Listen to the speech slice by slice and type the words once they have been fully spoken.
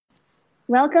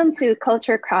Welcome to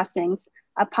Culture Crossings,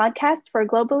 a podcast for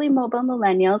globally mobile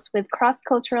millennials with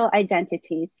cross-cultural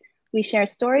identities. We share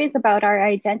stories about our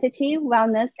identity,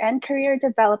 wellness, and career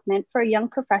development for young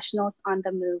professionals on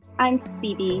the move. I'm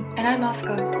Phoebe. And I'm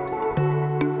Oscar.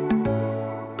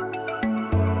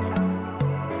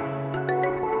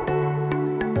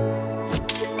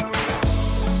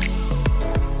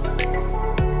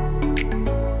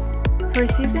 For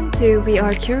Season 2, we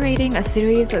are curating a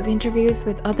series of interviews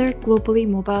with other globally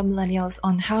mobile millennials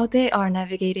on how they are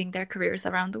navigating their careers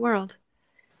around the world.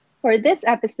 For this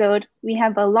episode, we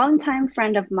have a longtime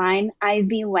friend of mine,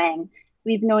 Ivy Wang.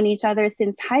 We've known each other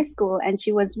since high school, and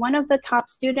she was one of the top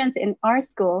students in our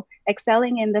school,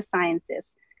 excelling in the sciences.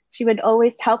 She would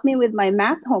always help me with my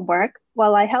math homework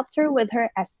while I helped her with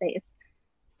her essays.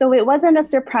 So it wasn't a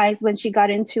surprise when she got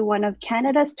into one of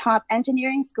Canada's top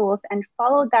engineering schools and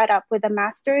followed that up with a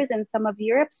master's in some of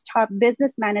Europe's top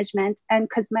business management and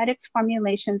cosmetics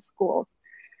formulation schools.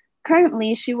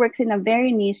 Currently, she works in a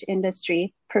very niche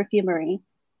industry, perfumery.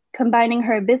 Combining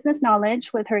her business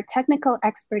knowledge with her technical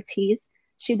expertise,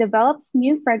 she develops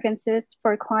new fragrances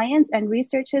for clients and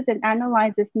researches and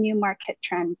analyzes new market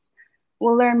trends.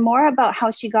 We'll learn more about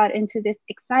how she got into this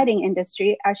exciting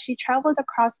industry as she traveled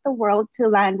across the world to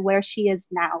land where she is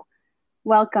now.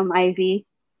 Welcome, Ivy.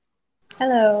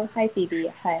 Hello. Hi, Phoebe.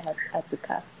 Hi,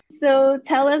 Atsuka. So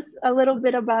tell us a little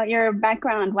bit about your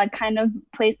background. What kind of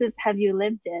places have you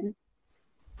lived in?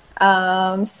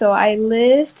 I'm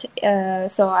Taiwanese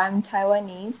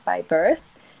by birth.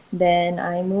 Then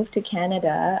I moved to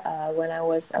Canada when I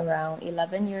was around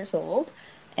 11 years old.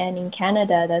 And in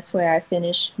Canada, that's where I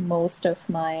finished most of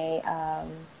my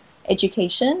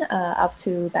education up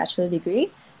to bachelor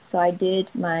degree. So I did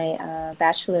my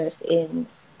bachelor's in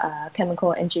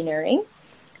chemical engineering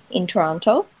in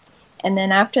Toronto. And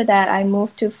then after that, I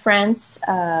moved to France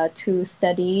to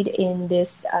study in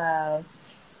this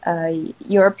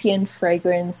European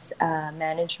fragrance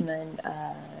management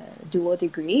dual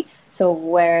degree. So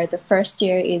where the first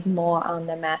year is more on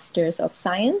the Masters of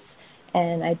Science.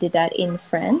 And I did that in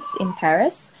France, in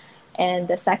Paris. And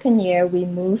the second year, we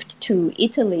moved to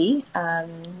Italy,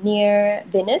 near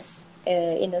Venice,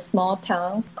 in a small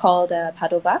town called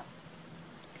Padova.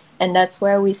 And that's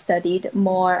where we studied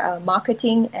more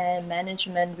marketing and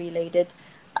management related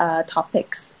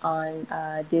topics on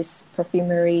this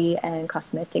perfumery and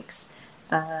cosmetics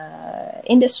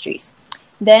industries.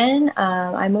 Then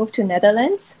I moved to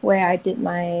Netherlands, where I did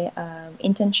my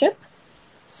internship.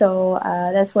 So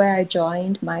that's where I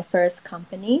joined my first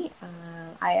company,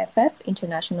 IFF,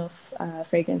 International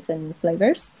Fragrance and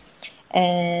Flavors.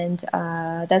 And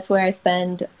that's where I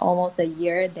spent almost a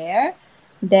year there.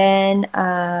 Then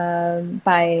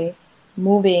by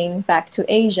moving back to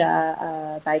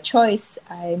Asia by choice,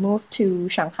 I moved to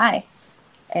Shanghai.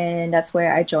 And that's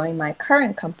where I joined my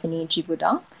current company,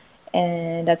 Jibudong.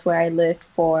 And that's where I lived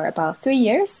for about 3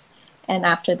 years. And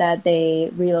after that,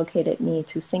 they relocated me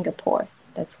to Singapore.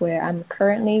 That's where I'm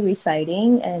currently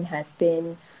residing and has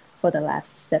been for the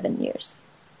last 7 years.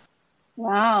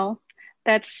 Wow,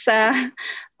 that's a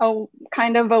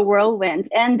kind of a whirlwind.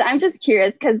 And I'm just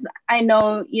curious because I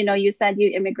know, you said you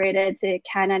immigrated to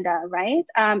Canada, right?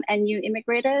 And you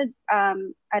immigrated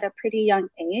at a pretty young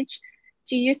age.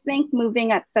 Do you think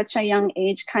moving at such a young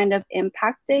age kind of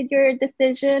impacted your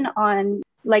decision on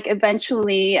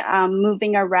eventually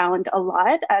moving around a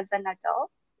lot as an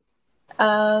adult?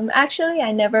 Actually,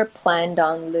 I never planned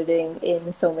on living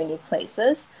in so many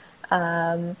places.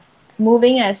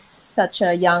 Moving at such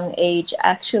a young age,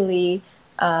 actually,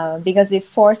 because it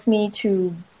forced me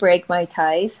to break my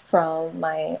ties from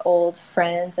my old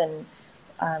friends and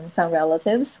some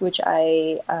relatives, which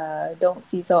I don't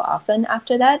see so often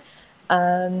after that,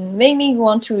 made me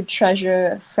want to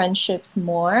treasure friendships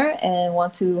more and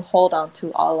want to hold on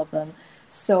to all of them.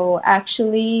 So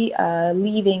actually,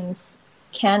 leaving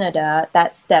Canada,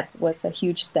 that step was a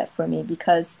huge step for me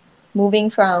because moving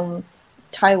from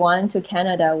Taiwan to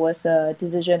Canada was a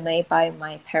decision made by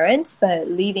my parents, but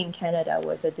leaving Canada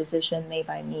was a decision made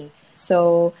by me.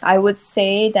 So I would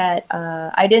say that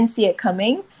I didn't see it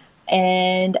coming,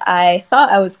 and I thought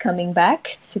I was coming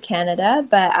back to Canada,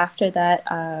 but after that,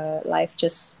 life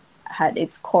just had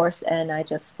its course, and I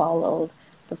just followed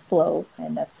the flow,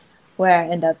 and that's where I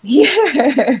end up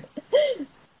here.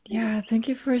 Yeah, thank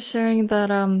you for sharing that.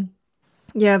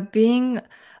 Being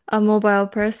a mobile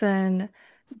person,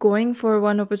 going for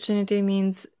one opportunity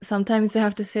means sometimes you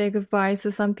have to say goodbye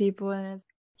to some people, and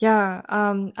Yeah,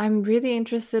 I'm really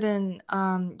interested in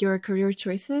your career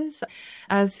choices.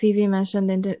 As Phoebe mentioned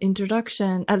in the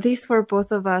introduction, at least for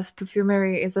both of us,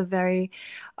 perfumery is a very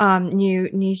new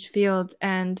niche field.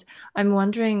 And I'm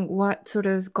wondering what sort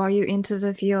of got you into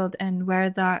the field and where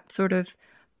that sort of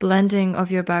blending of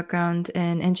your background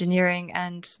in engineering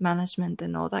and management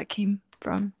and all that came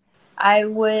from. I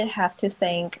would have to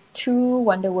thank two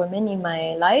Wonder Women in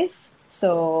my life.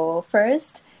 So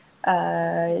first,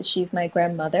 she's my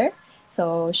grandmother.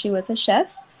 So she was a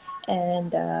chef,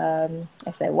 and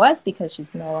I said was because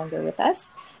she's no longer with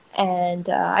us. And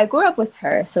I grew up with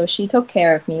her, so she took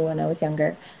care of me when I was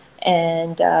younger.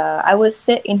 And I would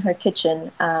sit in her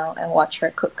kitchen and watch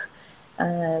her cook.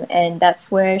 And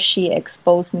that's where she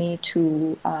exposed me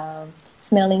to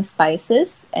smelling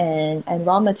spices and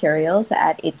raw materials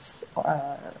at its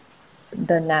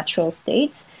the natural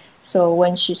state. So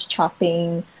when she's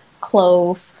chopping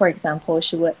clove, for example,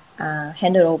 she would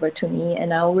hand it over to me,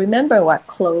 and I'll remember what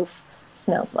clove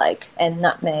smells like, and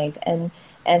nutmeg, and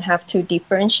have to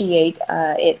differentiate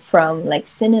it from like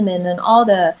cinnamon and all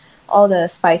the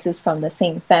spices from the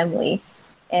same family.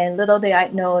 And little did I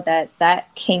know that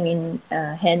that came in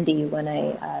handy when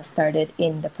I started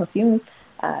in the perfume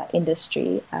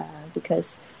industry,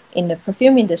 because in the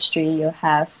perfume industry, you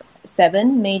have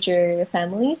seven major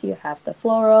families. You have the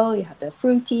floral, you have the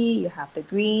fruity, you have the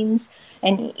greens,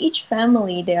 and in each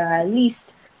family, there are at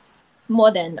least more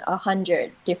than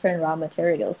 100 different raw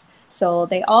materials. So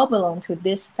they all belong to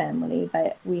this family,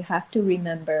 but we have to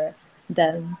remember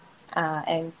them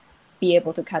and be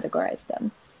able to categorize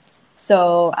them.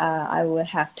 So I would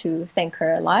have to thank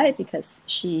her a lot because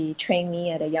she trained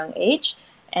me at a young age.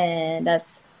 And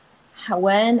that's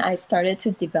when I started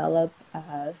to develop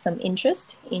some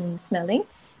interest in smelling,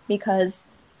 because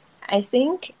I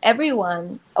think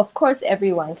everyone, of course,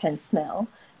 everyone can smell,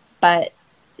 but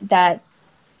that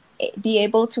be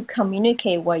able to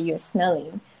communicate what you're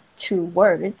smelling to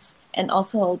words and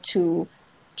also to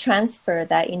transfer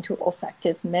that into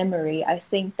olfactive memory, I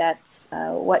think that's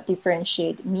what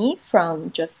differentiates me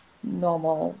from just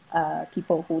normal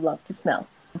people who love to smell.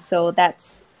 So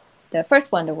that's the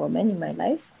first Wonder Woman in my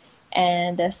life.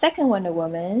 And the second Wonder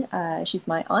Woman, she's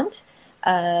my aunt.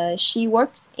 She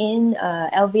worked in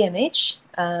LVMH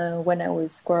when I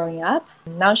was growing up.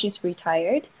 Now she's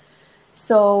retired.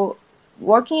 So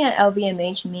working at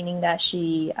LVMH, meaning that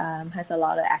she has a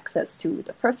lot of access to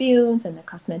the perfumes and the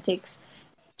cosmetics.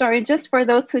 Sorry, just for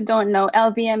those who don't know,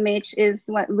 LVMH is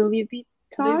what, Louis Louis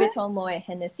Vuitton? Vuitton, Moet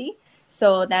Hennessy.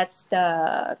 So that's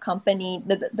the company,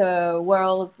 the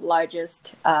world's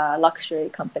largest luxury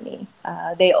company.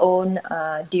 They own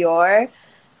Dior,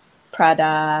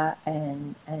 Prada,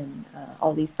 and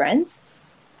all these brands.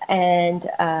 And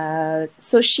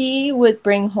so she would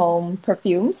bring home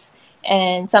perfumes,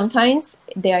 and sometimes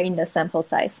they are in the sample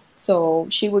size. So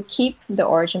she would keep the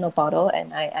original bottle,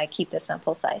 and I keep the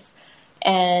sample size.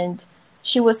 And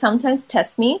she would sometimes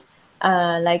test me,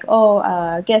 like,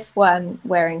 oh, guess what I'm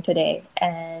wearing today?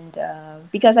 And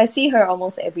because I see her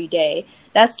almost every day,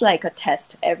 that's like a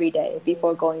test every day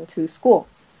before going to school.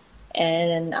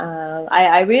 And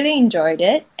I really enjoyed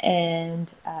it,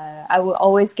 and I would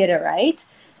always get it right.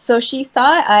 So she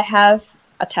thought I have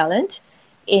a talent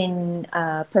in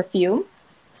perfume.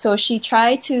 So she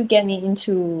tried to get me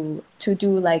into to do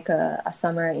like a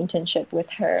summer internship with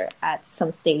her at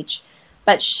some stage.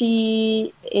 But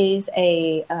she is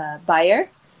a buyer,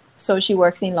 so she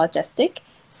works in logistic.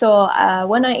 So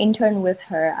when I interned with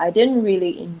her, I didn't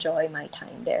really enjoy my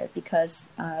time there because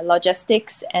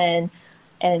logistics and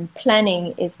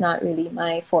planning is not really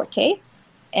my forte.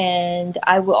 And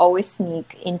I will always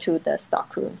sneak into the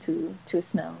stockroom to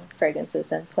smell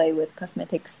fragrances and play with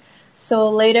cosmetics. So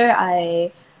later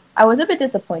I was a bit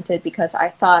disappointed because I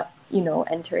thought,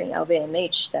 entering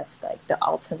LVMH, that's like the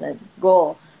ultimate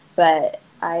goal. But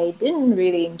I didn't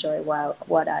really enjoy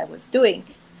what I was doing.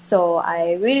 So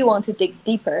I really want to dig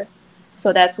deeper.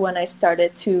 So that's when I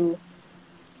started to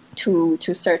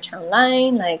search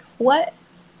online, like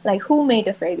who made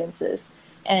the fragrances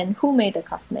and who made the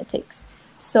cosmetics.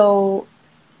 So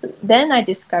then I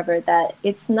discovered that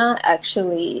it's not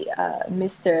actually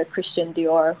Mr. Christian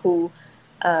Dior who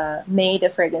made the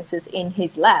fragrances in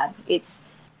his lab.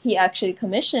 He actually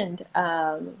commissioned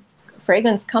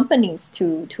fragrance companies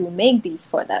to make these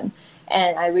for them.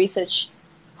 And I researched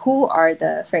who are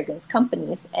the fragrance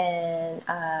companies, and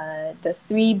the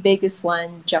three biggest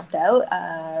ones jumped out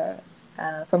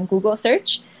from Google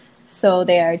search. So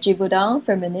they are Givaudan,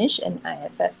 Firmenich, and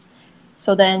IFF.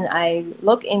 So then I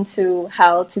looked into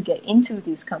how to get into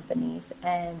these companies,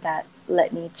 and that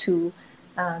led me to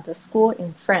the school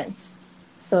in France.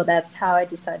 So that's how I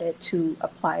decided to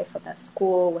apply for that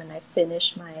school when I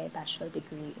finished my bachelor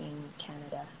degree in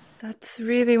Canada. That's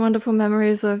really wonderful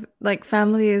memories of like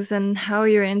families and how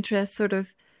your interests sort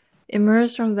of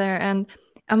emerged from there. And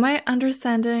am I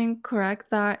understanding correct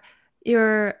that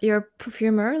you're a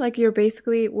perfumer, like you're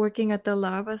basically working at the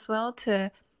lab as well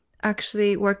to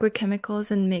actually work with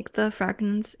chemicals and make the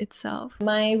fragrance itself?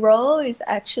 My role is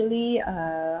actually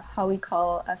how we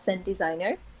call a scent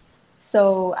designer.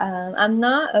 So I'm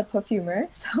not a perfumer.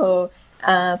 So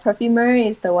perfumer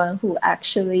is the one who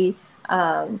actually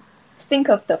think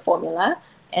of the formula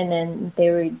and then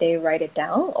they write it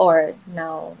down. Or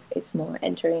now it's more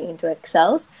entering into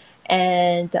Excels.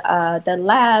 And the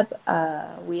lab,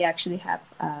 we actually have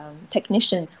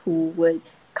technicians who would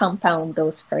compound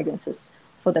those fragrances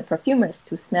for the perfumers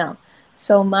to smell.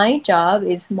 So my job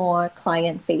is more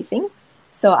client facing.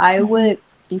 So I would,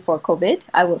 before COVID,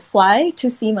 I would fly to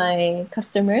see my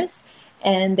customers,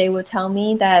 and they would tell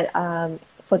me that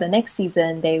for the next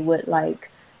season, they would like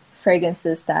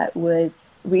fragrances that would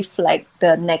reflect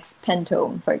the next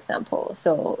Pantone, for example.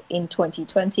 So in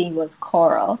 2020 was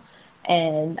coral,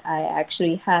 and I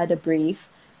actually had a brief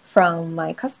from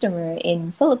my customer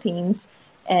in Philippines,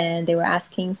 and they were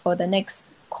asking for the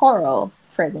next coral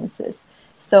fragrances.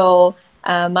 So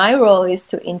my role is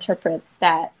to interpret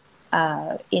that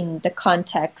in the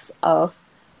context of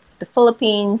the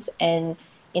Philippines and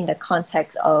in the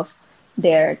context of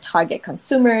their target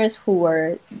consumers who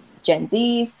were Gen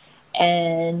Zs,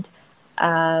 and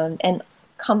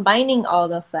combining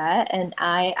all of that, and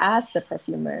I asked the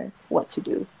perfumer what to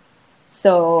do.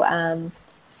 So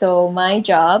my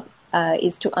job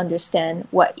is to understand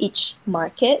what each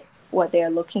market, what they are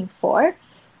looking for,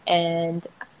 and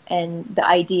the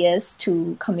ideas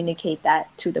to communicate that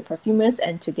to the perfumers,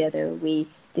 and together we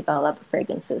develop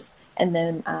fragrances. And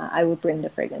then I will bring the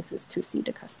fragrances to see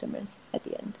the customers at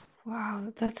the end.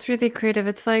 Wow, that's really creative.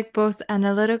 It's like both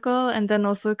analytical and then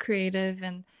also creative,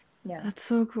 and Yeah. that's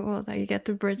so cool that you get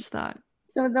to bridge that.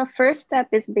 So the first step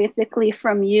is basically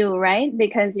from you, right?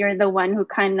 Because you're the one who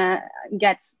kind of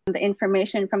gets the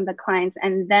information from the clients,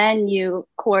 and then you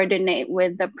coordinate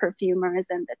with the perfumers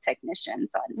and the technicians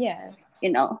on, Yeah.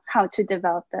 how to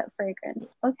develop the fragrance.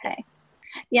 Okay.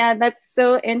 Yeah, that's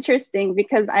so interesting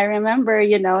because I remember,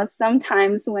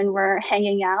 sometimes when we're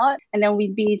hanging out and then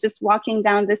we'd be just walking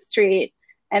down the street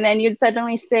and then you'd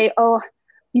suddenly say, "Oh,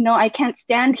 I can't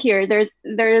stand here. There's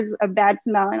a bad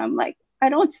smell." And I'm like, "I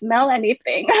don't smell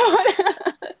anything."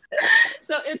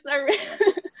 So it's a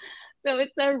so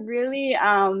it's a really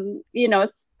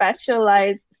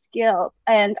specialized skill.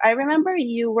 And I remember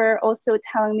you were also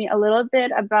telling me a little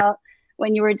bit about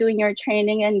when you were doing your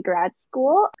training in grad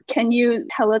school. Can you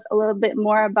tell us a little bit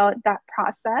more about that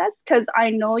process? Because I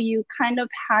know you kind of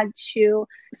had to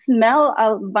smell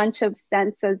a bunch of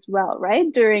scents as well,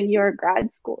 right? During your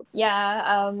grad school.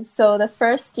 Yeah, so the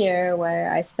first year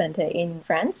where I spent it in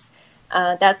France,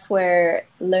 that's where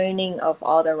learning of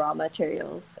all the raw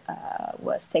materials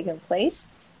was taking place.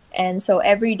 And so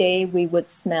every day we would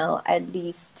smell at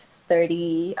least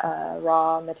 30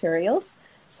 raw materials.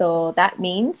 So that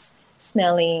means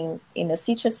smelling in the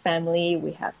citrus family,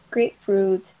 we have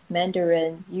grapefruit,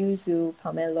 mandarin, yuzu,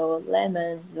 pomelo,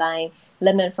 lemon, lime,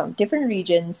 lemon from different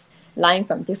regions, lime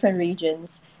from different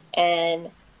regions. And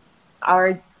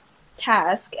our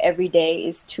task every day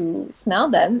is to smell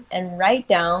them and write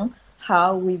down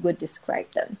how we would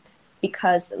describe them.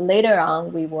 Because later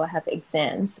on, we will have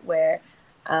exams where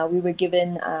we were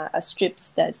given a strips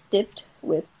that's dipped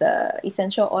with the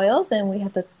essential oils, and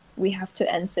we have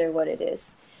to answer what it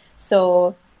is.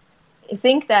 So I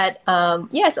think that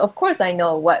yes, of course, I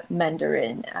know what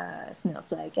mandarin smells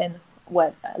like and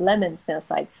what lemon smells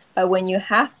like. But when you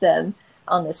have them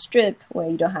on the strip where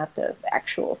you don't have the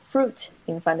actual fruit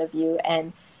in front of you,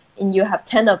 and you have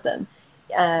 10 of them,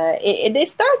 they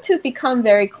start to become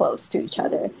very close to each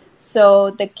other.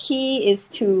 So the key is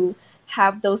to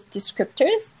have those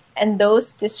descriptors, and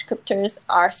those descriptors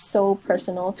are so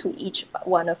personal to each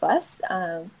one of us.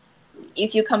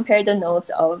 If you compare the notes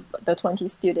of the 20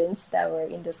 students that were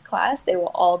in this class, they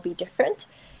will all be different,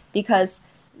 because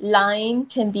lime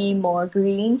can be more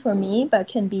green for me, but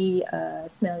can be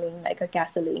smelling like a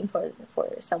gasoline for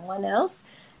someone else.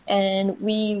 And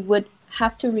we would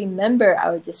have to remember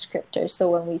our descriptors. So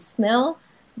when we smell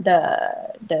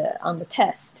the on the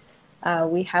test,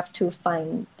 we have to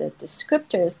find the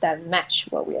descriptors that match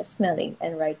what we are smelling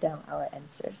and write down our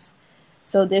answers.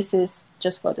 So this is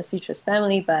just for the citrus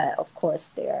family, but of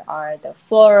course there are the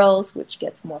florals, which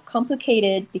gets more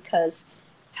complicated, because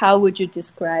how would you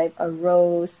describe a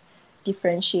rose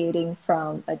differentiating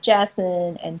from a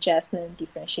jasmine, and jasmine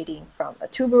differentiating from a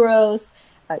tuberose?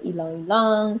 ylang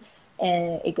ylang,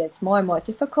 and it gets more and more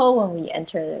difficult when we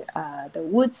enter the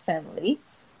woods family.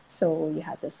 So you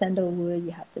have the sandalwood,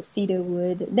 you have the cedar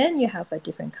wood, then you have a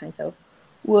different kinds of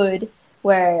wood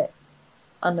where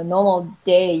on a normal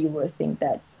day you would think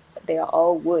that they are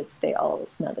all woods, they all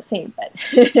smell the same. But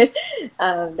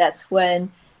that's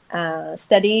when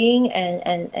studying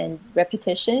and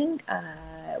repetition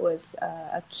was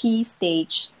a key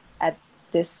stage at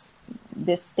this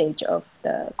stage of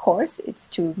the course. It's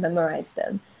to memorize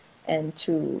them and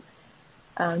to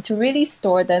really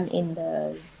store them in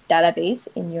the database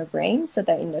in your brain so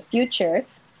that in the future,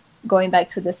 going back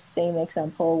to the same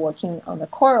example, working on the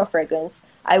coral fragrance,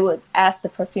 I would ask the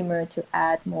perfumer to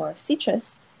add more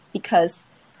citrus because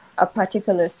a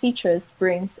particular citrus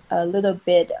brings a little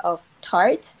bit of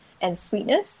tart and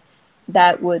sweetness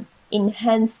that would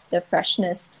enhance the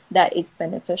freshness that is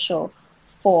beneficial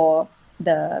for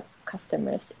the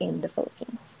customers in the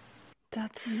Philippines.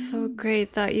 That's so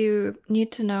great that you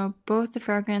need to know both the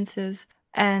fragrances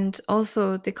and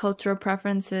also the cultural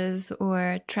preferences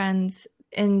or trends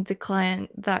in the client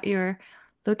that you're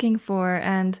looking for.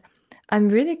 And I'm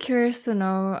really curious to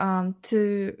know,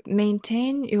 to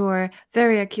maintain your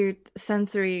very acute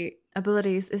sensory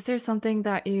abilities, is there something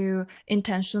that you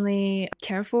intentionally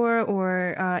care for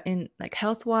or in like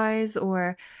health wise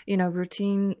or,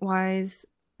 routine wise?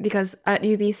 Because at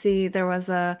UBC, there was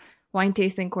a wine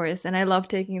tasting course and I loved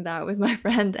taking that with my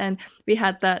friend and we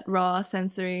had that raw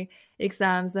sensory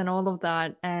exams and all of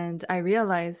that and I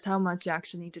realized how much you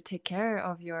actually need to take care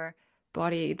of your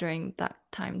body during that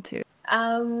time too.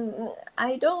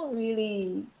 I don't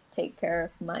really take care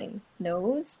of my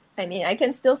nose. I mean, I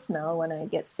can still smell when I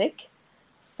get sick.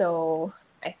 So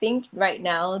I think right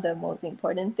now the most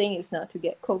important thing is not to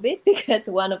get COVID because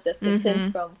one of the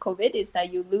symptoms from COVID is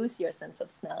that you lose your sense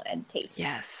of smell and taste.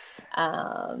 Yes.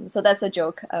 So that's a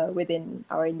joke within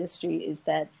our industry is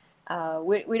that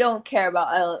we don't care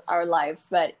about our lives,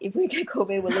 but if we get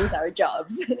COVID, we'll lose our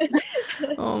jobs.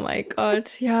 Oh my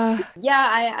God. Yeah. Yeah,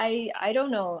 I don't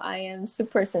know. I am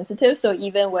super sensitive, so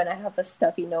even when I have a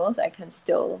stuffy nose, I can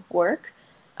still work.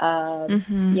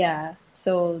 Yeah,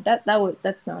 so that's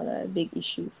not a big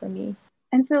issue for me.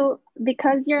 And so,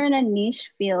 because you're in a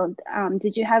niche field,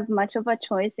 did you have much of a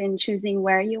choice in choosing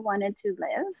where you wanted to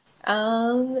live?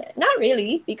 Not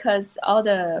really, because all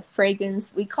the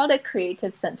fragrance, we call it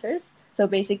creative centers. So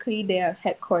basically, they are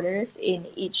headquarters in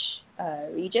each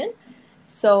region.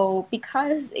 So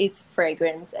because it's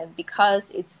fragrance and because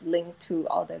it's linked to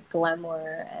all the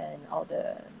glamour and all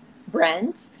the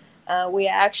brands, we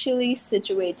are actually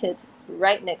situated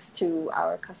right next to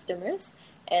our customers.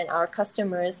 And our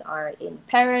customers are in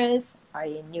Paris, are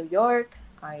in New York,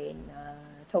 are in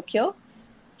Tokyo,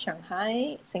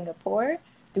 Shanghai, Singapore,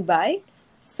 Dubai.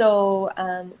 So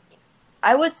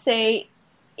I would say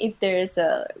if there's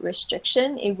a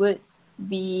restriction, it would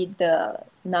be the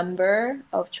number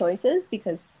of choices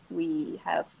because we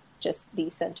have just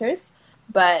these centers.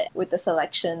 But with the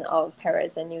selection of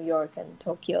Paris and New York and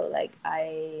Tokyo, like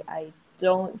I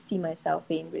don't see myself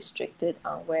being restricted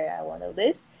on where I want to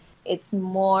live. It's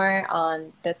more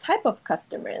on the type of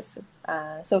customers.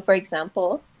 So for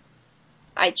example,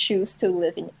 I choose to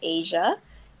live in Asia.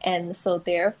 And so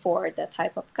therefore the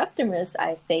type of customers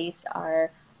I face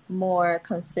are more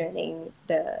concerning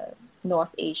the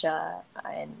North Asia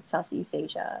and Southeast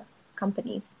Asia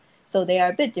companies. So they are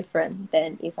a bit different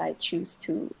than if I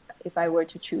were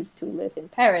to choose to live in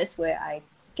Paris where I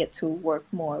get to work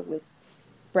more with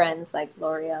brands like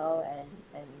L'Oreal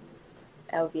and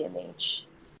LVMH.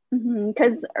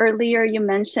 Because earlier you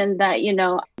mentioned that,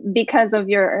 because of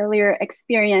your earlier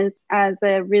experience as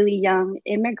a really young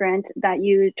immigrant, that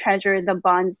you treasure the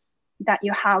bonds that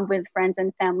you have with friends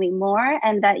and family more,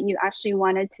 and that you actually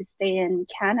wanted to stay in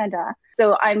Canada.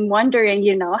 So I'm wondering,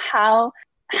 how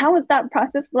was that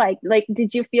process like? Like,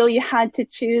 did you feel you had to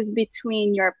choose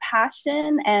between your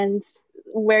passion and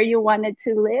where you wanted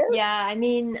to live? Yeah, I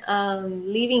mean,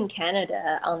 leaving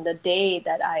Canada on the day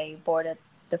that I boarded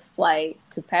the flight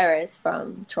to Paris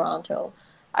from Toronto,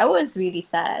 I was really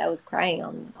sad. I was crying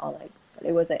on like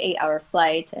it was an 8-hour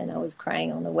flight, and I was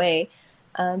crying on the way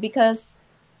because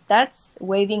that's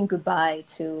waving goodbye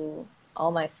to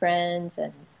all my friends,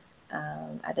 and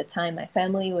at the time my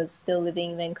family was still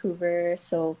living in Vancouver,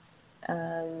 so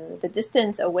the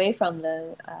distance away from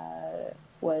them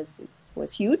was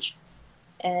huge.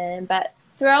 But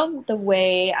throughout the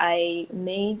way, I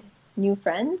made new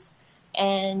friends,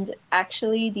 and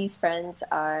actually these friends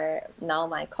are now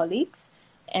my colleagues,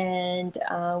 and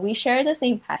we share the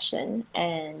same passion,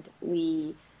 and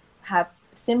we have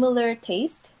similar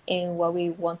taste in what we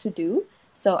want to do.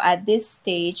 So at this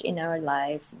stage in our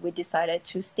lives, we decided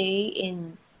to stay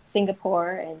in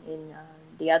Singapore, and in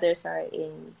the others are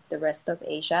in the rest of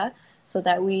Asia, so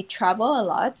that we travel a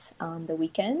lot on the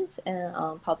weekends and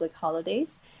on public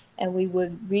holidays, and we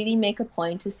would really make a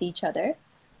point to see each other.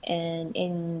 And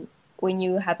in when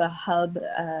you have a hub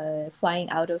flying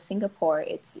out of Singapore,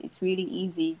 it's really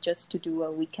easy just to do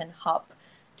a weekend hop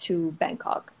to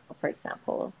Bangkok, for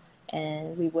example.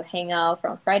 And we would hang out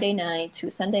from Friday night to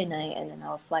Sunday night, and then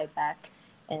I'll fly back.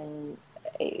 And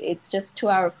it's just 2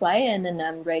 hour flight, and then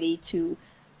I'm ready to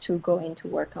go into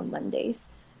work on Mondays.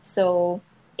 So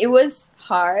it was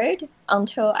hard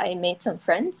until I made some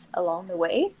friends along the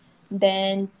way.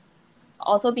 Then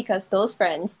also because those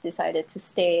friends decided to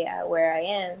stay at where I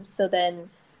am. So then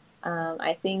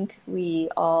I think we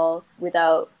all,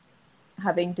 without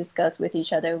having discussed with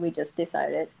each other, we just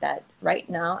decided that right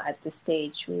now at this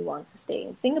stage, we want to stay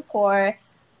in Singapore,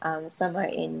 somewhere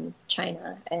in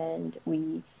China, and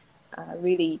we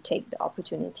really take the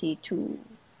opportunity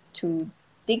to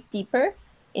dig deeper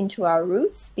into our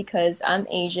roots, because I'm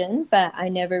Asian, but I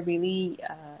never really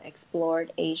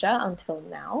explored Asia until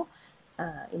now,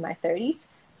 in my 30s.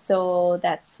 So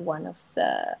that's one of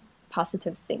the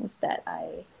positive things that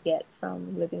I get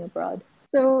from living abroad.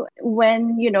 So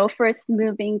when, first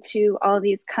moving to all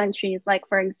these countries, like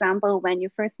for example, when you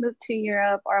first moved to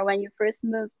Europe or when you first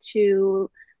moved to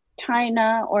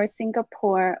China or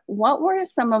Singapore, what were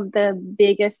some of the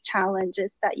biggest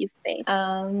challenges that you faced?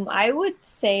 I would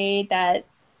say that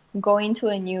going to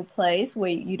a new place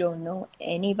where you don't know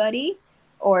anybody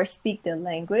or speak the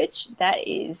language, that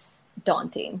is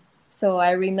daunting. So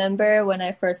I remember when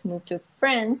I first moved to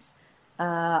France,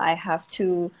 I have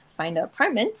to find an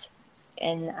apartment,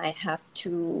 and I have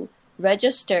to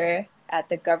register at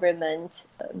the government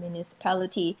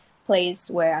municipality place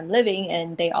where I'm living,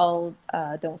 and they all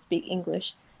don't speak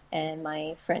English, and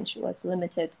my French was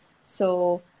limited.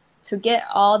 So to get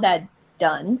all that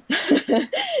done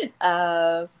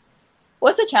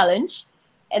was a challenge.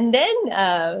 And then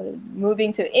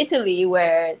moving to Italy,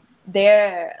 where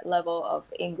their level of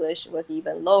English was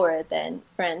even lower than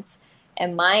France,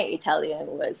 and my Italian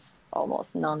was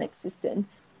almost non-existent,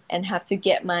 and have to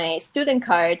get my student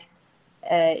card,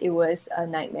 it was a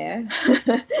nightmare.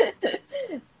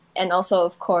 And also,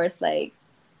 of course, like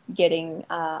getting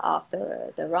off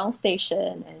the wrong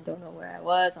station and don't know where I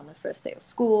was on the first day of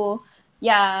school.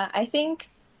 Yeah, I think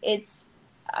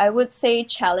I would say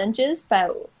challenges,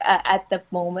 but at the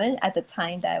moment, at the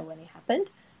time that when it happened,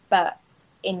 but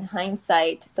in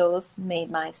hindsight, those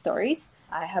made my stories.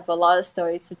 I have a lot of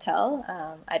stories to tell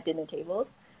at dinner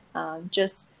tables.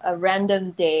 Just a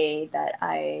random day that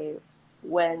I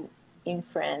went in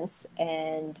France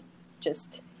and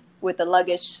just with the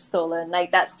luggage stolen,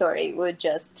 like that story would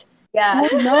just, yeah,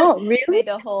 Oh no, really? made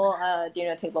the whole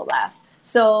dinner table laugh.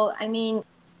 So, I mean,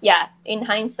 yeah, in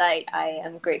hindsight, I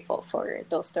am grateful for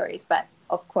those stories. But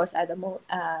of course, at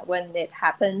when it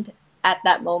happened at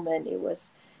that moment, it was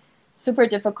super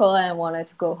difficult, and I wanted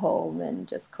to go home and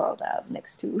just curled up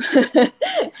next to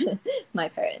my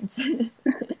parents.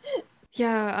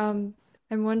 Yeah,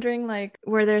 I'm wondering, like,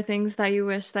 were there things that you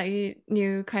wish that you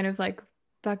knew kind of like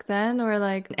back then, or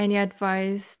like any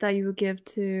advice that you would give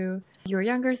to your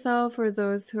younger self or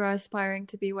those who are aspiring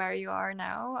to be where you are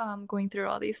now, going through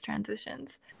all these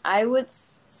transitions? I would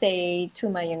say to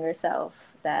my younger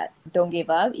self that don't give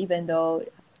up, even though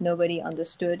nobody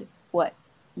understood what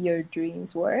your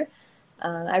dreams were.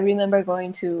 I remember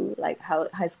going to like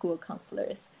high school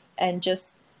counselors and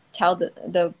just tell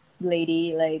the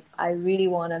lady, like, I really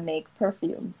want to make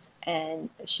perfumes,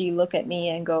 and she looked at me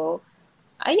and go,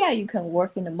 ah, yeah, you can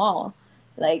work in the mall.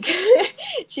 Like,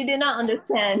 she did not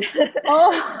understand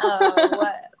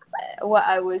Oh, what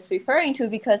I was referring to,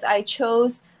 because I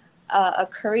chose a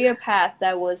career path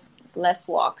that was less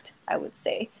walked, I would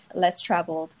say, less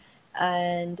traveled.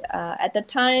 And at the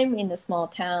time in a small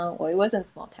town, well, it wasn't a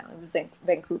small town, it was in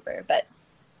Vancouver, but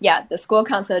yeah, the school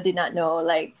counselor did not know,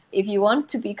 like, if you want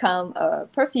to become a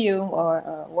perfume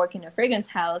or work in a fragrance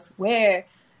house,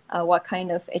 what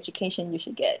kind of education you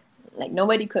should get. Like,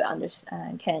 nobody could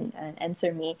can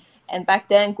answer me. And back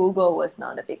then, Google was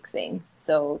not a big thing.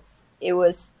 So it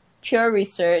was pure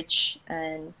research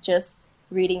and just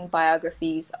reading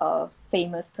biographies of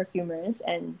famous perfumers,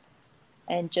 and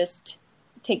just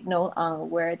take note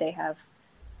on where they have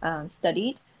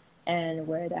studied and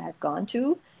where they have gone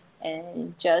to,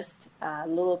 and just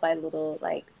little by little,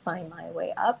 like, find my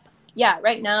way up. Yeah,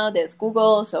 right now there's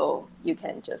Google, so you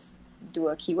can just do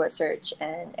a keyword search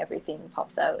and everything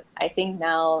pops out. I think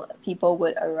now people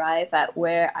would arrive at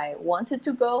where I wanted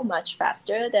to go much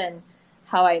faster than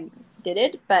how I did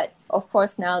it. But of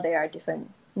course, now there are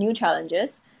different new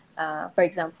challenges. For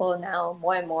example, now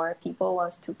more and more people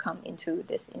wants to come into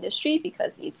this industry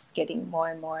because it's getting more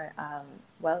and more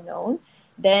well known.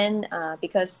 Then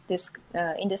because this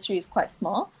industry is quite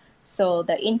small, so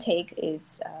the intake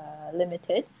is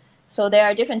limited. So there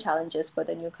are different challenges for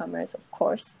the newcomers, of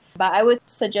course. But I would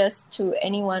suggest to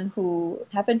anyone who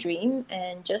have a dream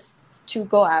and just to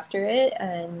go after it,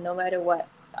 and no matter what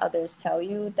others tell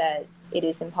you that it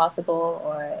is impossible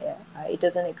or it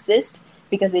doesn't exist,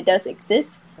 because it does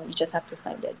exist, you just have to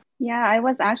find it. Yeah, I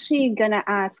was actually gonna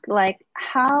ask, like,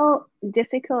 how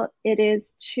difficult it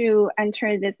is to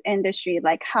enter this industry.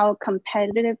 Like, how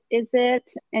competitive is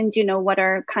it? And, what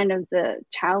are kind of the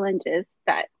challenges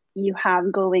that you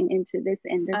have going into this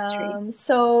industry?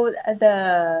 So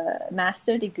the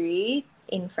master degree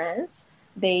in France,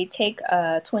 they take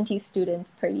 20 students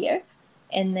per year,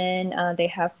 and then they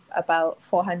have about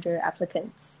 400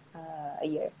 applicants a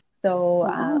year. So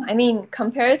I mean,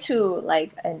 compared to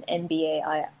like an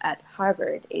MBA at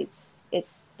Harvard, it's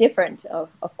different,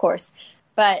 of course.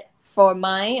 But for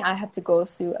mine, I have to go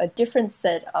through a different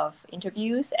set of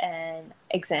interviews and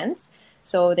exams.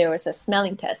 So there was a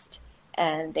smelling test,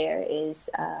 and there is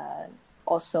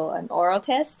also an oral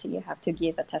test. You have to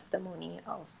give a testimony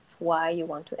of why you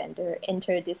want to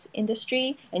enter this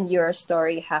industry, and your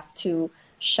story have to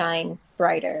shine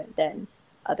brighter than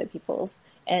other people's.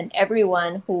 And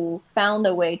everyone who found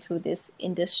a way to this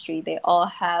industry, they all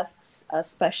have a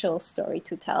special story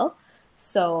to tell.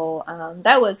 So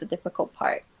that was a difficult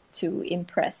part, to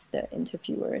impress the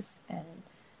interviewers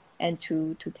and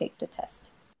to take the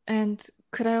test. And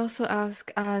could I also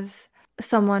ask, as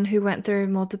someone who went through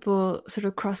multiple sort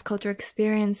of cross-cultural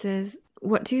experiences,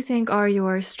 what do you think are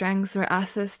your strengths or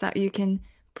assets that you can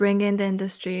bring in the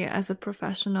industry as a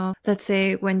professional? Let's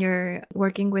say when you're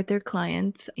working with your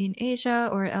clients in Asia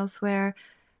or elsewhere,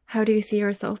 how do you see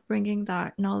yourself bringing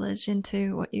that knowledge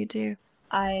into what you do?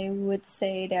 I would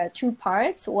say there are two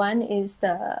parts. One is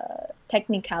the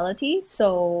technicality.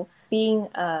 So being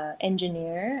an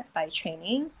engineer by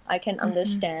training, I can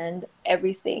understand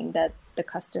everything that the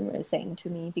customer is saying to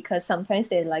me, because sometimes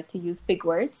they like to use big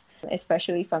words,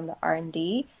 especially from the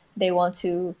R&D. They want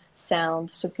to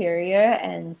sound superior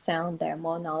and sound they're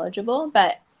more knowledgeable.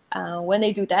 But when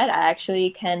they do that, I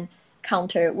actually can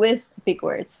counter with big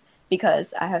words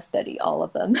because I have studied all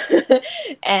of them.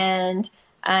 And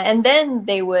then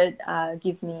they would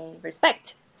give me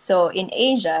respect. So in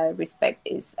Asia, respect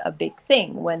is a big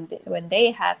thing. When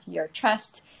they have your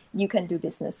trust, you can do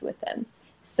business with them.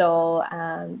 So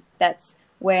that's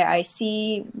where I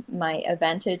see my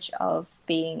advantage of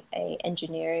being an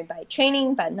engineer by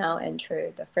training, but now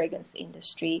enter the fragrance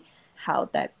industry, how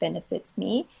that benefits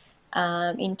me.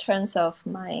 In terms of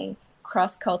my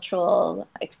cross-cultural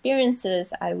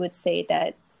experiences, I would say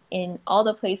that in all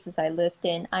the places I lived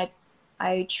in,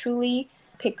 I truly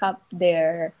pick up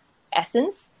their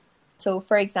essence. So,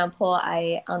 for example,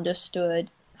 I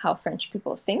understood how French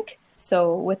people think.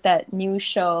 So, with that new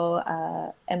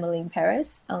show, Emily in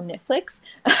Paris on Netflix,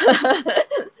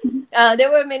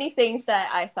 there were many things that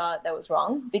I thought that was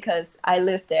wrong because I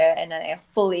lived there and I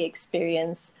fully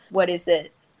experienced what is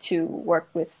it to work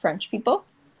with French people.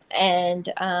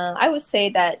 And I would say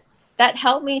that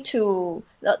helped me to,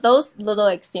 those little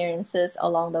experiences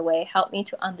along the way helped me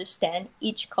to understand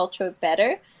each culture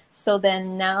better. So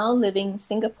then now living in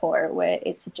Singapore, where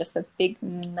it's just a big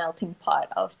melting pot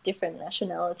of different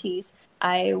nationalities,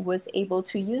 I was able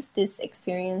to use this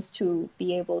experience to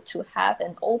be able to have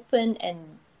an open and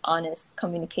honest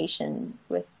communication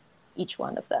with each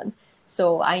one of them.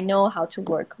 So I know how to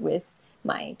work with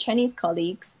my Chinese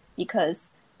colleagues because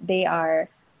they are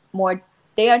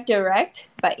direct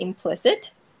but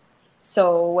implicit.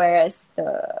 So whereas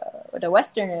the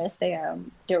Westerners, they are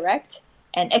direct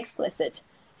and explicit.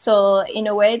 So in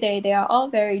a way, they are all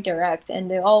very direct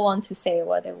and they all want to say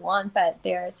what they want, but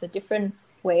there's a different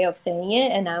way of saying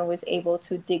it. And I was able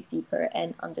to dig deeper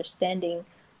and understanding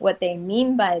what they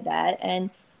mean by that. And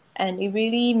it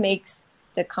really makes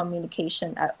the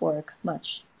communication at work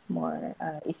much more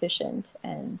efficient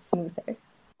and smoother.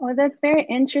 Well, that's very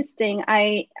interesting.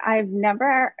 I've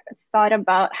never thought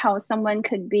about how someone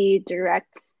could be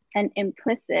direct and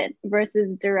implicit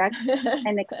versus direct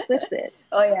and explicit.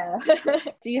 Oh, yeah.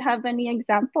 Do you have any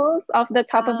examples off the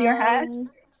top of your head?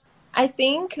 I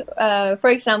think, for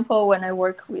example, when I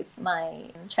work with my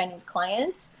Chinese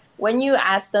clients, when you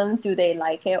ask them, do they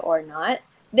like it or not,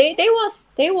 they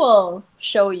will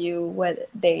show you whether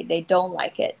they don't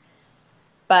like it.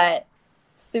 But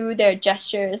through their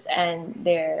gestures and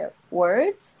their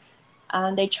words,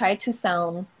 they try to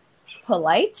sound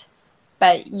polite,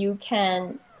 but you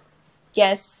can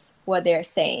guess what they're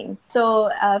saying.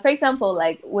 So, for example,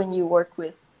 like when you work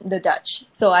with the Dutch,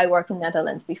 so I worked in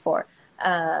Netherlands before.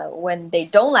 When they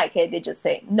don't like it, they just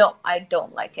say, "No, I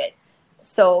don't like it."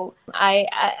 So I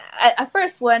at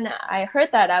first when I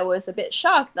heard that, I was a bit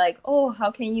shocked. Like, oh,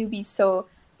 how can you be so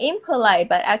impolite?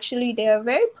 But actually, they are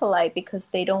very polite because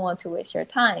they don't want to waste your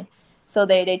time. So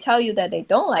they tell you that they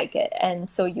don't like it, and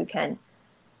so you can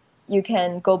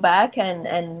go back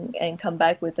and come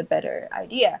back with a better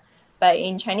idea. But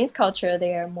in Chinese culture,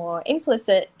 they are more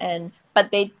implicit, and but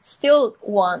they still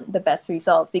want the best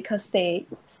result because they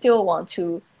still want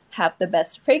to have the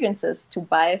best fragrances to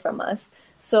buy from us.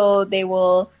 So they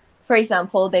will, for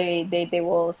example, they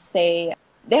will say,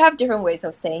 they have different ways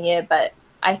of saying it, but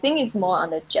I think it's more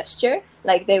on the gesture.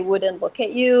 Like they wouldn't look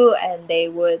at you and they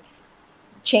would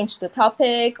change the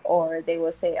topic, or they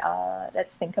will say,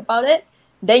 let's think about it.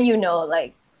 Then you know,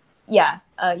 like, yeah,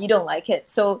 you don't like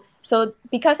it. So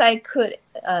because I could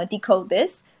decode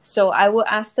this, so I will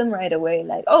ask them right away,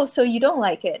 like, oh, so you don't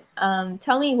like it.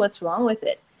 Tell me what's wrong with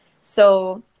it.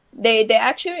 So they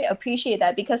actually appreciate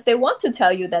that because they want to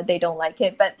tell you that they don't like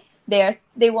it, but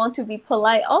they want to be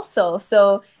polite also.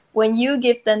 So when you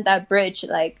give them that bridge,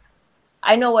 like,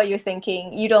 I know what you're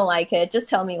thinking. You don't like it. Just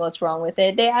tell me what's wrong with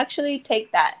it. They actually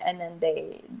take that, and then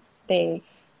they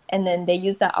and then they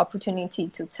use that opportunity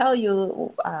to tell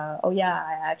you, oh yeah,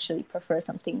 I actually prefer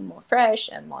something more fresh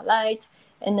and more light.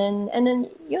 And then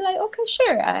you're like, okay,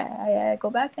 sure. I go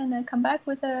back and I come back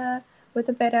with a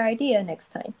better idea next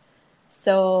time.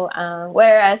 So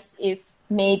whereas if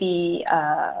maybe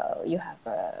you have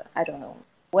a, I don't know,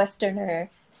 Westerner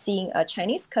seeing a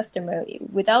Chinese customer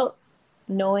without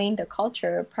knowing the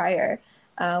culture prior,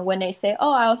 when they say,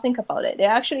 "Oh, I'll think about it," they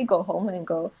actually go home and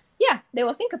go, "Yeah, they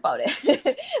will think about it,"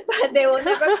 but they will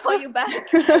never call you back.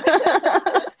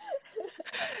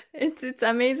 It's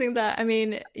amazing that, I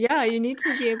mean, yeah, you need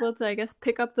to be able to, I guess,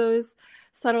 pick up those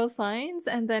subtle signs,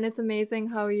 and then it's amazing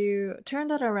how you turn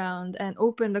that around and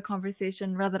open the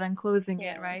conversation rather than closing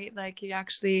it, Yeah. right? Like you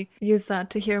actually use that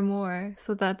to hear more.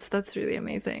 So that's really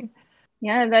amazing.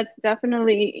 Yeah, that's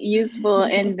definitely useful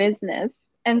in business.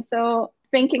 And so,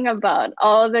 thinking about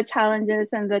all the challenges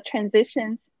and the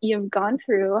transitions you've gone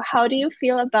through, how do you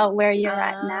feel about where you're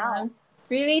at now? I'm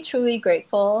really truly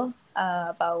grateful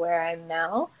about where I'm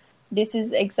now. This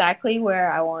is exactly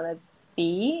where I want to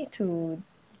be to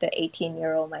the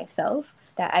 18-year-old myself,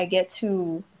 that I get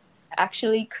to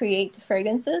actually create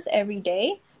fragrances every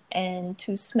day and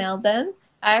to smell them.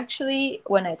 I actually,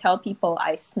 when I tell people,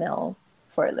 I smell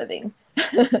for a living.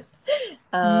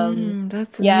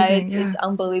 That's Yeah, amazing. it's Yeah.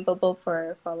 unbelievable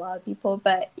for a lot of people.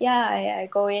 But yeah, I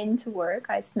go into work,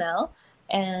 I smell,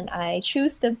 and I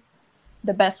choose the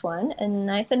best one,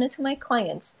 and I send it to my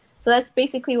clients. So that's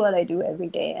basically what I do every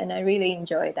day, and I really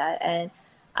enjoy that. And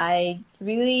I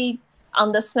really,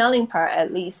 on the smelling part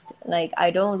at least, like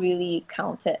I don't really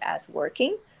count it as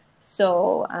working.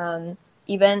 So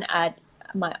even at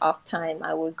my off time,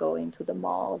 I would go into the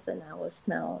malls and I would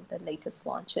smell the latest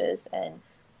launches. And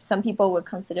some people would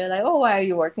consider like, oh, why are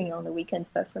you working on the weekends?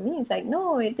 But for me, it's like,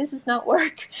 no, this is not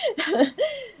work.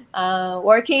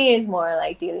 Working is more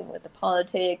like dealing with the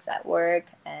politics at work,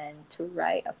 and to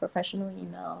write a professional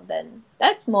email, then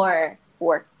that's more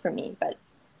work for me. But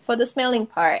for the smelling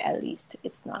part, at least,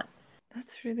 it's not.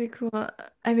 That's really cool.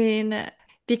 I mean,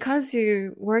 because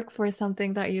you work for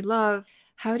something that you love,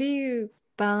 how do you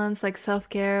balance like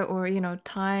self-care or,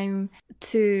 time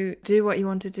to do what you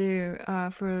want to do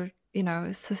for,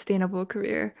 a sustainable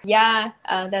career? Yeah,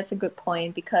 that's a good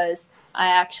point because I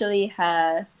actually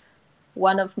have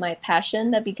one of my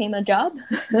passion that became a job.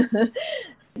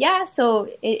 Yeah, so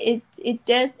it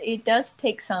does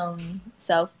take some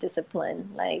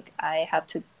self-discipline. Like I have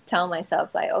to tell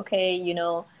myself like, okay,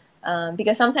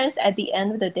 because sometimes at the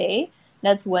end of the day,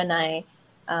 that's when I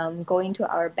go into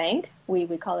our bank. We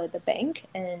call it the bank,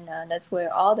 and that's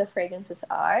where all the fragrances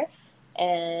are,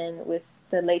 and with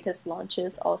the latest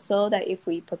launches also, that if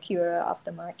we procure off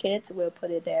the market, we'll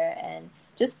put it there, and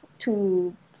just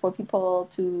to for people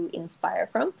to inspire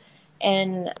from.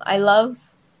 And I love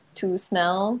to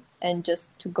smell and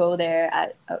just to go there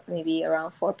at maybe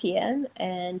around 4 p.m.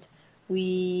 and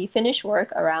we finish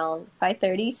work around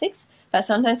 5:36. But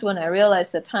sometimes when I realize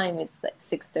the time, it's like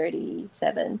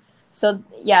 6:37. So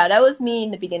yeah, that was me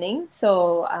in the beginning.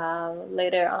 So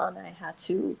later on, I had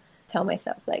to tell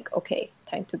myself like, okay,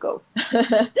 time to go.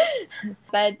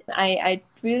 But I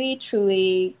really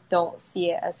truly don't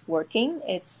see it as working.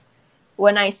 It's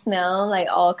when I smell, like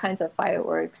all kinds of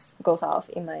fireworks goes off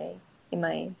in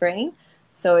my brain.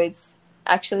 So it's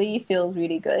actually feels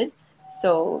really good.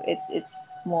 So it's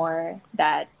more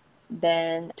that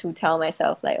then to tell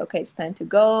myself like, okay, it's time to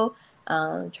go,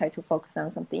 try to focus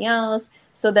on something else.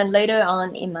 So then later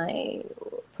on in my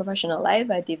professional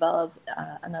life, I developed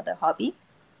another hobby,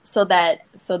 so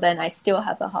then I still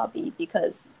have a hobby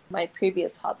because my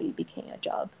previous hobby became a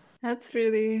job. That's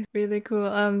really, really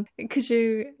cool. Could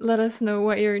you let us know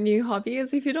what your new hobby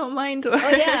is, if you don't mind? Or Oh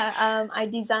yeah, I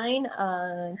design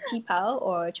qipao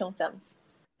or cheongsams.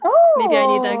 maybe I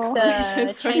need the Oh, The explanation. Sorry,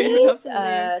 I'm Chinese not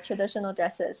familiar. traditional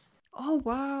dresses. Oh,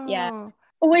 Yeah. wow.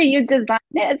 wait, you designed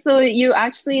it? So you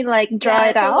actually like draw Yeah,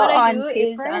 it so what out I on do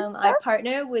is paper and I stuff?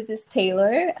 partner with this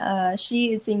tailor.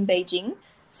 She is in Beijing.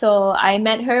 So I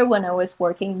met her when I was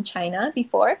working in China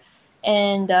before,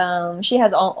 and she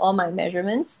has all my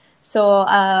measurements. So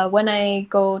when I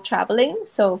go traveling,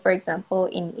 so for example,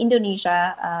 in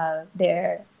Indonesia,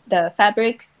 the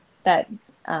fabric that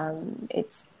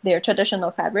it's their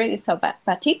traditional fabric is called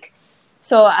batik.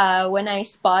 So when I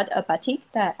spot a batik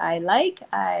that I like,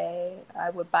 I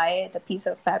would buy the piece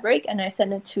of fabric and I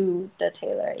send it to the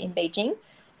tailor in Beijing,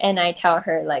 and I tell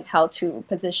her like how to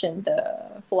position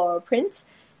the floral print,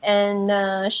 and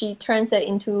she turns it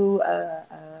into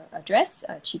a dress,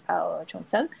 a qipao or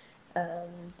cheongsam,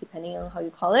 depending on how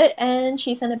you call it, and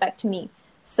she sent it back to me.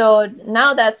 So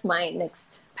now that's my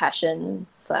next passion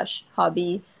slash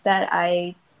hobby, that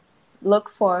I look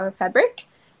for fabric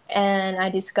and I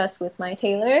discuss with my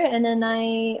tailor, and then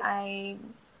I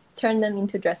turn them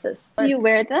into dresses. Do you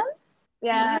wear them?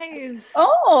 Yeah. Nice.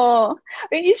 Oh,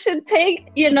 you should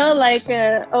take, like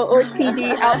a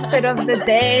OOTD outfit of the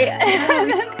day. Yeah,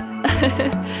 we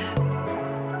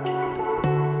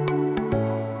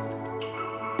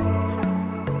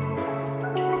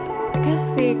I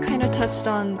guess we kind of touched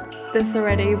on this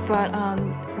already, but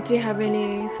do you have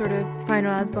any sort of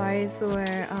final advice or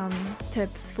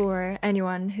tips for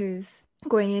anyone who's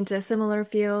going into a similar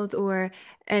field or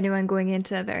anyone going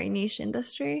into a very niche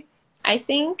industry? I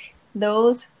think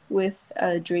those with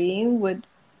a dream would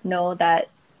know that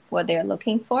what they're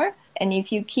looking for, and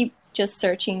if you keep just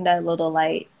searching that little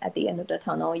light at the end of the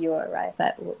tunnel, you'll arrive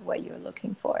at what you're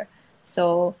looking for.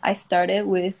 So I started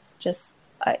with just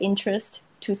interest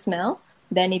to smell,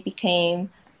 then it became,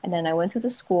 and then I went to the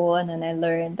school, and then I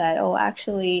learned that, oh,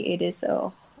 actually it is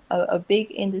a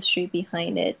big industry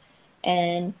behind it,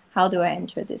 and how do I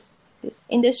enter this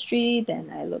industry? Then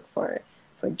I look for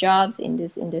jobs in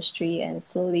this industry and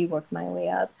slowly work my way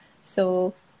up.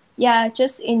 So yeah,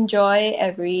 just enjoy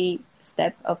every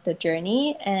step of the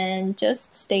journey and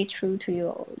just stay true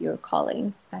to your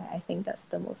calling. I think that's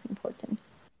the most important.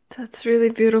 That's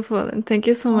really beautiful, and thank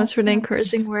you so much for the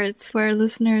encouraging words for our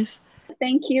listeners.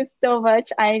 Thank you so much,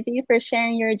 Ivy, for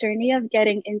sharing your journey of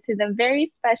getting into the very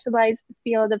specialized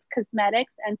field of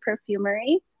cosmetics and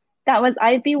perfumery. That was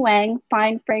Ivy Wang,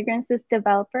 Fine Fragrances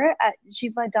Developer at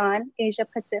Givaudan Asia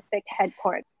Pacific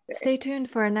Headquarters. Stay tuned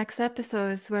for our next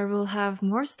episodes where we'll have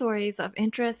more stories of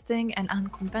interesting and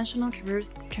unconventional career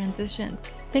transitions.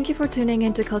 Thank you for tuning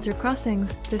into Culture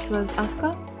Crossings. This was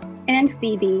Asuka and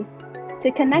Phoebe.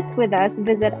 To connect with us,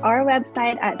 visit our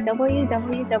website at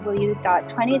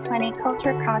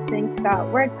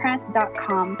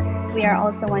www.2020culturecrossings.wordpress.com. We are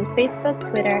also on Facebook,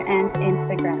 Twitter, and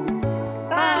Instagram.